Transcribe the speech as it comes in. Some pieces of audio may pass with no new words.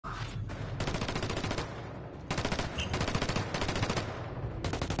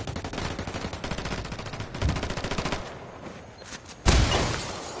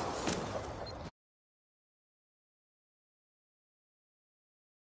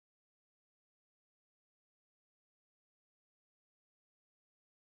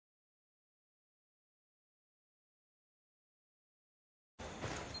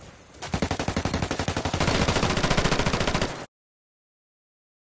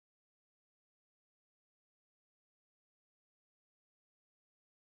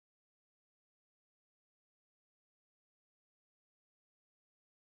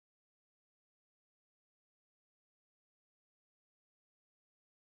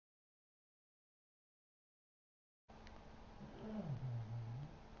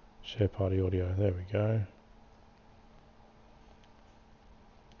Share party audio, there we go.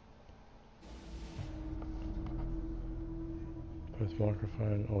 Both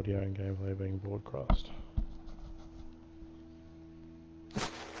microphone, audio and gameplay being broadcast.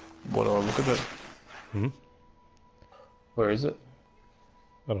 What do I look at it? Hmm? Where is it?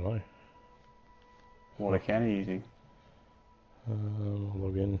 I don't know. What account are you using? I'll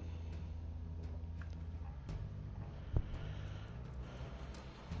log in.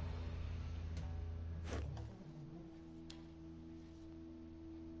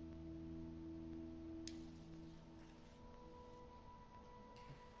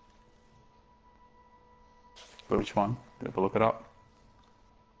 But which one? Did I look it up?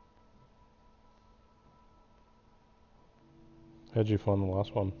 How'd you find the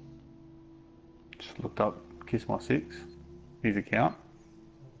last one? Just looked up Kiss My Six, his account.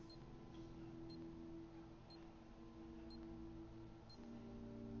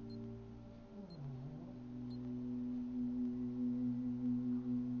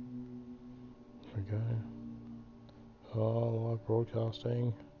 Okay. Oh, live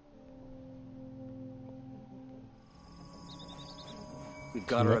broadcasting. We've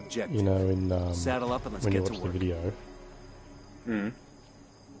got our objective. You know, in saddle up and let's when get you to watch work. the video,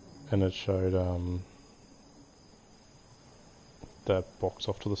 and it showed that box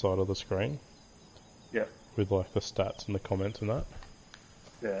off to the side of the screen. Yeah. With like the stats and the comments and that.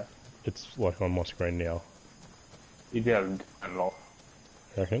 Yeah. It's like on my screen now. You'd be able to turn it off.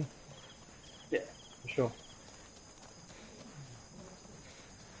 You reckon? Yeah, for sure.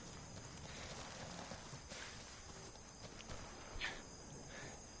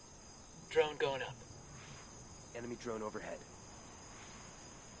 Drone going up. Enemy drone overhead.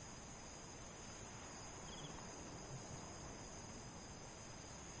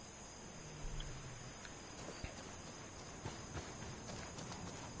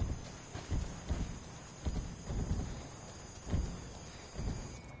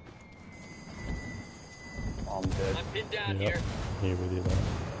 I'm dead. I'm pinned down Yep. here. Here with you there.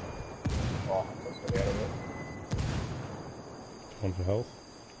 Oh, let's get out of it. One for health.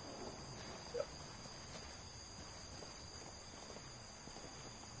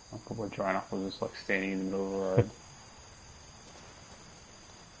 I probably drone up was just like standing in the middle of the road.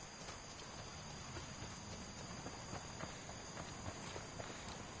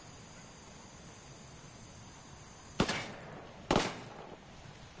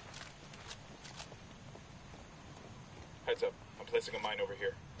 Heads up. I'm placing a mine over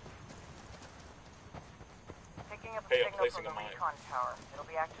here. Picking up a Hey, I'm signal placing from the a mine. Recon tower. It'll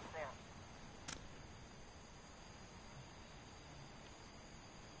be active soon.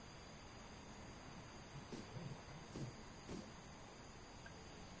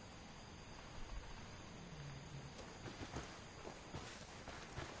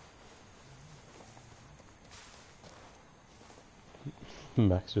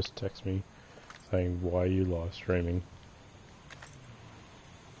 Max just texted me saying, "Why are you live streaming?"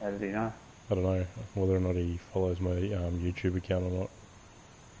 How did he know? I don't know whether or not he follows my YouTube account or not.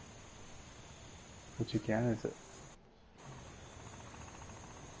 Which account is it?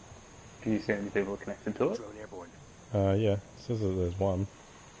 Can you see how many people are connected to it? Drone airborne. Yeah, it says that there's one.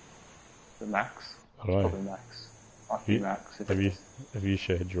 The Max? I don't know. Probably Max. Might be Max. If Have it you is. have you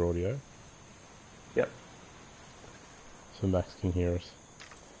shared your audio Yep. so Max can hear us?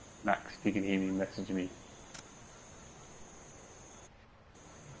 Max, if you can hear me, message me.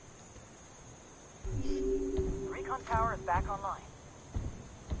 Recon tower is back online.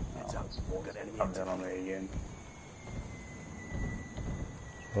 Heads up. It's Got enemy come down activity. on me again.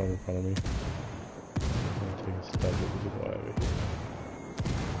 It's right in front of me. I'll take a stab at the guy over here.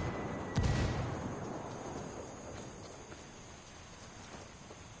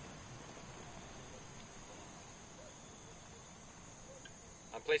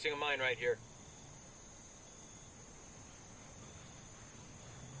 I'm placing a mine right here.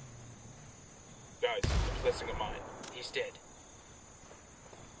 Guys, I'm placing a mine. He's dead.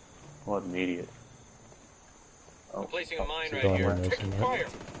 What an idiot. Oh, I'm placing a mine Guy right here. on Taking there fire.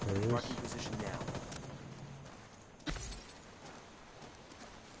 There he is. Marking position now.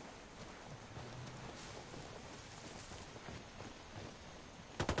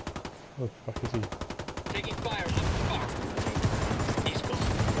 Where the fuck is he? Taking fire. I'm fucked. He's gone.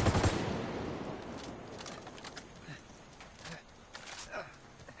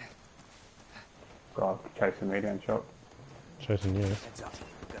 God, chasing me down shot. Chasing you. Heads up.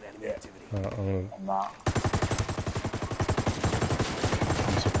 Got enemy Yeah. activity. I'm Nah.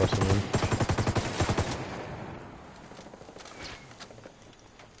 suppressing him.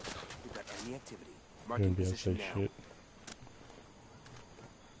 We've got enemy activity. You Marking wouldn't be able to position see now. shit.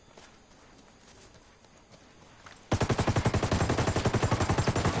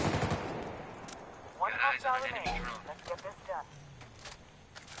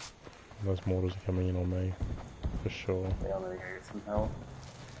 Those mortars are coming in on me, for sure. Yeah, I'm gonna go get some help.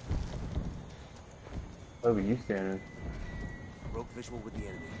 Where were you standing? Broke visual with the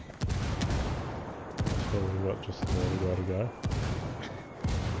enemy. So we've got just the mortar guy to go.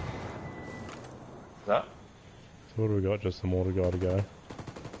 That? So what do we got? Just the mortar guy to go.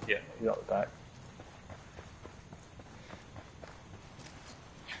 Yeah, you got the back.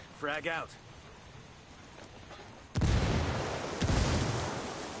 Frag out.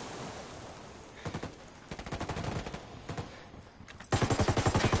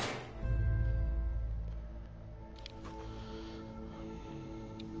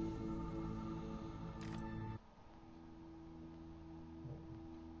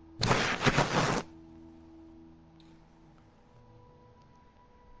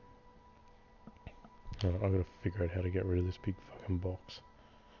 Alright, I've got to figure out how to get rid of this big fucking box.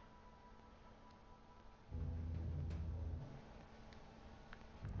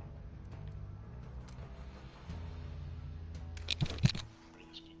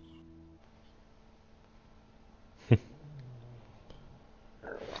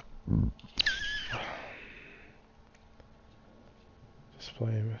 Display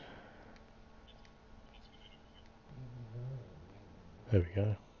image. There we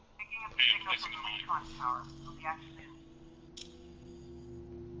go. Picking up the signal from the Recon Tower. It'll be active soon.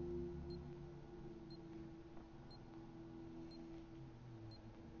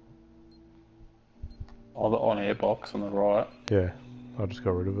 Oh, the on-air box on the right. Yeah, I just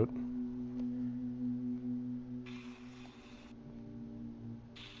got rid of it.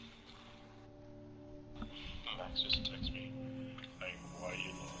 Max just text me saying, why are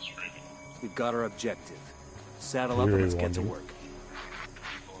you not streaming? We've got our objective. Saddle up and let's get to work.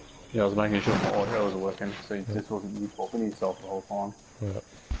 Yeah, I was making sure my audio was working, so it just wasn't you talking to yourself the whole time. Yep.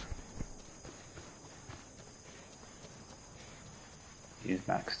 Is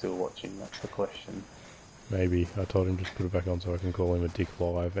Max still watching? That's the question. Maybe. I told him just put it back on so I can call him a dick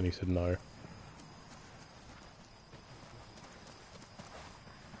live, and he said no.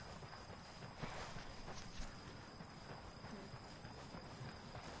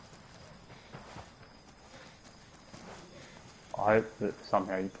 I hope that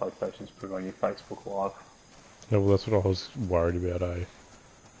somehow your PlayStation's put it on your Facebook Live. No, well that's what I was worried about, eh?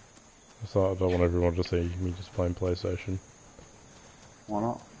 So I don't want everyone to see me just playing PlayStation. Why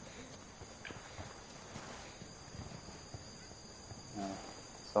not?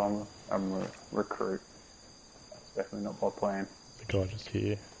 So I'm a recruit. That's definitely not my plan. The guy just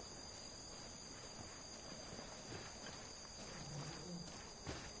here.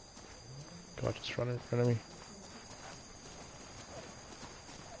 Guy just running in front of me.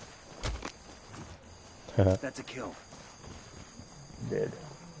 That's a kill. Dead.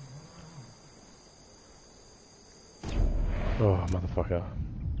 Oh, motherfucker.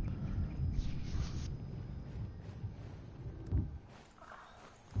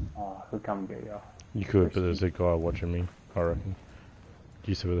 Oh, who'd come get you? You could, but there's a guy watching me, I reckon.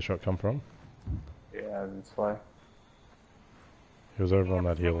 Do you see where the shot come from? Yeah, this way. He was over Picking on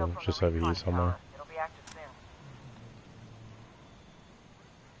up that the signal hill, from just the over here Recon somewhere. Tower. It'll be active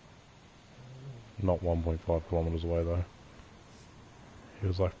soon. Not 1.5 kilometers away though. He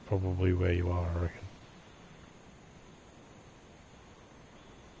was like probably where you are, I reckon.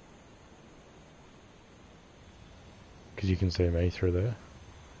 Because you can see me through there.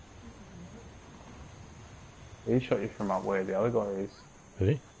 He shot you from up where the other guy is. Did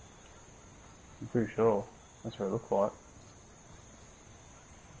he? I'm pretty sure. That's what it looked like.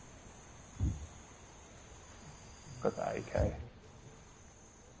 Got the AK.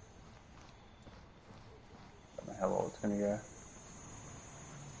 Don't know how low it's gonna go.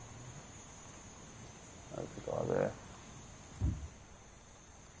 There's the guy there.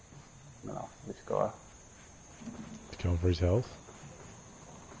 No, this guy. He's going for his health.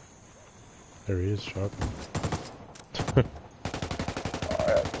 There he is, sharp.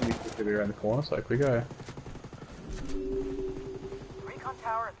 Alright, we can be around the corner, so we go. Recon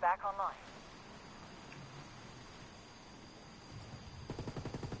Tower is back online.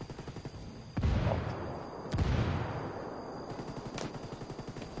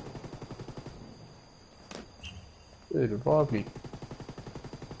 Dude, revive me.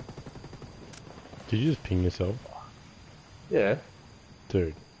 Did you just ping yourself? Yeah.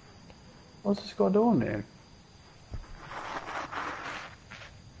 Dude. What's this guy doing, man?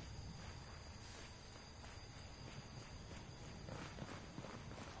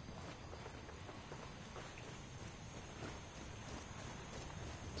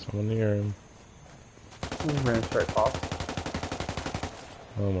 Someone near him. He ran straight past.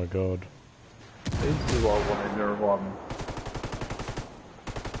 Oh my god. These two I wanted to revive me.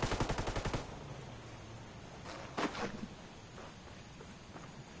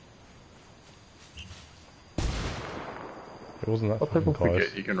 It wasn't that But fucking people close.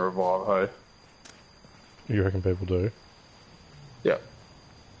 forget you can revive, hey? You reckon people do? Yeah.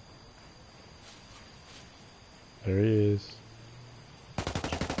 There he is.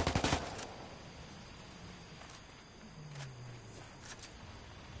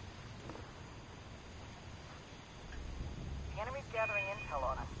 The enemy's gathering intel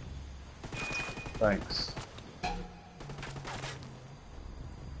on us. Thanks. The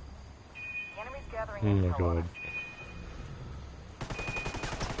enemy's gathering Oh my intel on god. us.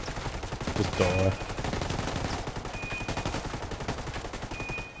 Just die.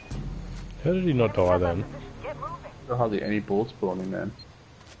 How did he not die then? Get moving. There are hardly any bullets put on him, man.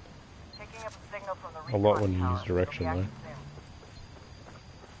 Picking up a signal from the A lot recon when you tower. use direction It'll be though. active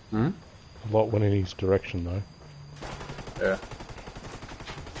soon. Hmm? A lot when in his direction though. Yeah.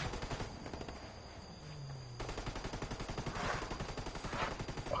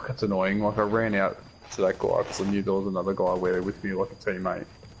 Fuck, it's annoying. Like, I ran out to that guy because I knew there was another guy there with me, like a teammate.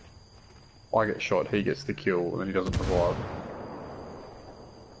 I get shot, he gets the kill, and then he doesn't revive.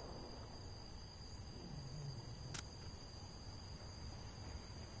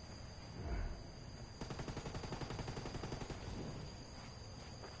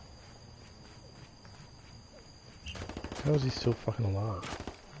 How is he still fucking alive?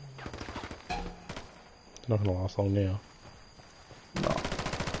 It's not gonna last long now. No.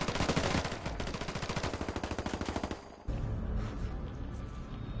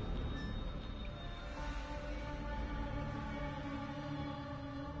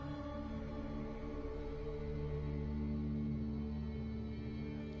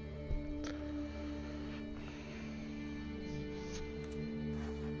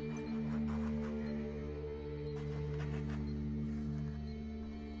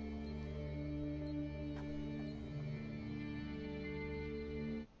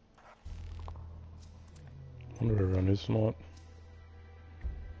 I wonder where everyone is tonight.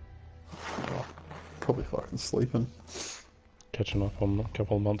 Probably fucking sleeping. Catching up on a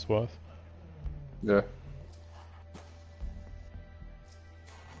couple of months worth. Yeah.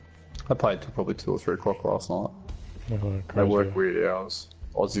 I played till probably 2 or 3 o'clock last night. Oh, They crazy. work weird hours.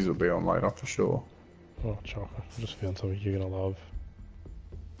 Aussies will be on later for sure. Oh, chocolate. I just found something you're gonna love.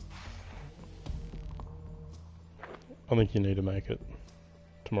 I think you need to make it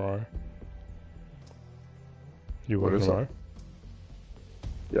tomorrow. You What work is tomorrow?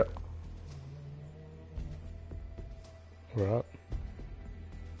 Yeah. Right.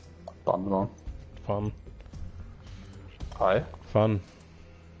 Bundle on. Fun. Hey? Fun.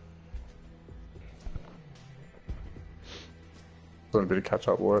 Doing a bit of catch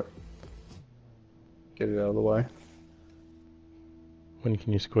up work. Get it out of the way. When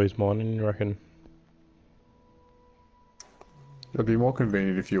can you squeeze mine in, you reckon? It'd be more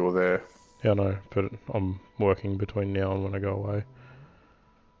convenient if you were there. Yeah, I know, but I'm working between now and when I go away.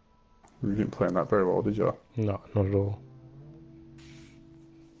 You didn't plan that very well, did you? No, not at all.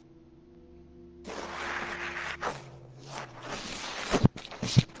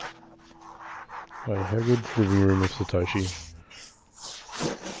 Wait, how good's the living room of Satoshi?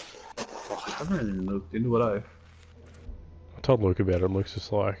 Oh, I haven't even looked into it, eh? I told Luke about it, and Luke's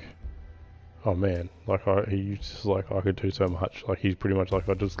just like, oh man, like he's just like, I could do so much. Like he's pretty much like,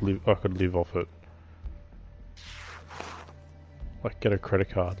 I could live off it. Like get a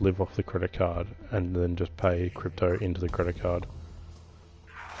credit card, live off the credit card, and then just pay crypto into the credit card.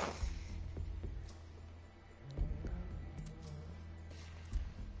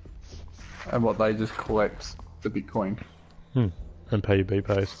 And what, they just collect the Bitcoin. And pay your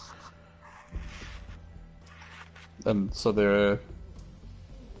BPays. And so their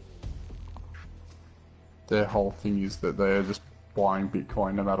whole thing is that they're just buying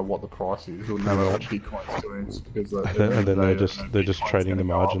Bitcoin no matter what the price is, or no matter what Bitcoin's doing, it's because And then they're just trading the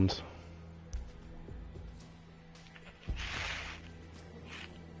margins.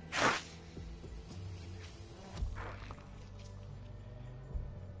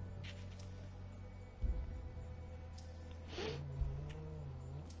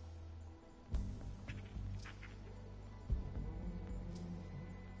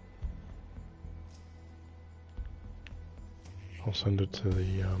 I'll send it to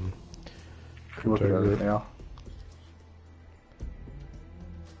the Look crypto at it group. now.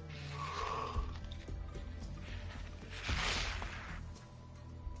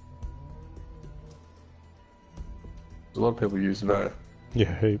 A lot of people use that.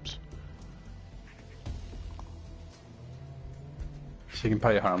 Yeah, heaps. So you can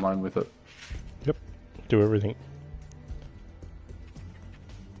pay your home loan with it. Yep, do everything.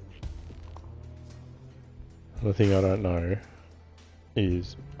 The thing I don't know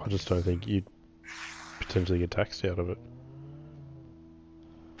is, I just don't think you'd potentially get taxed out of it.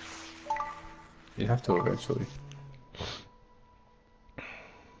 You have to eventually. Do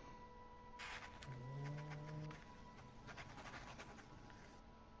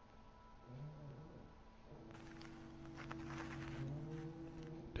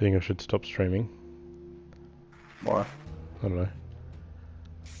you think I should stop streaming? Why? I don't know.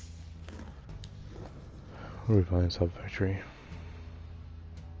 What are we playing? Sub Factory.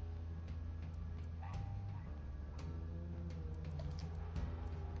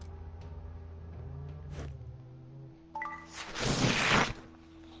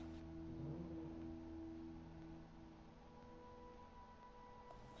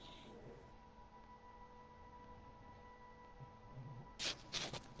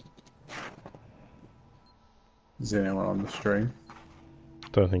 Is anyone on the stream?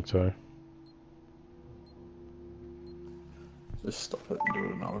 Don't think so. Just stop it and do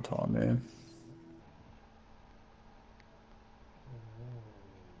it another time, man.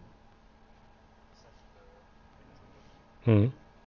 Hmm.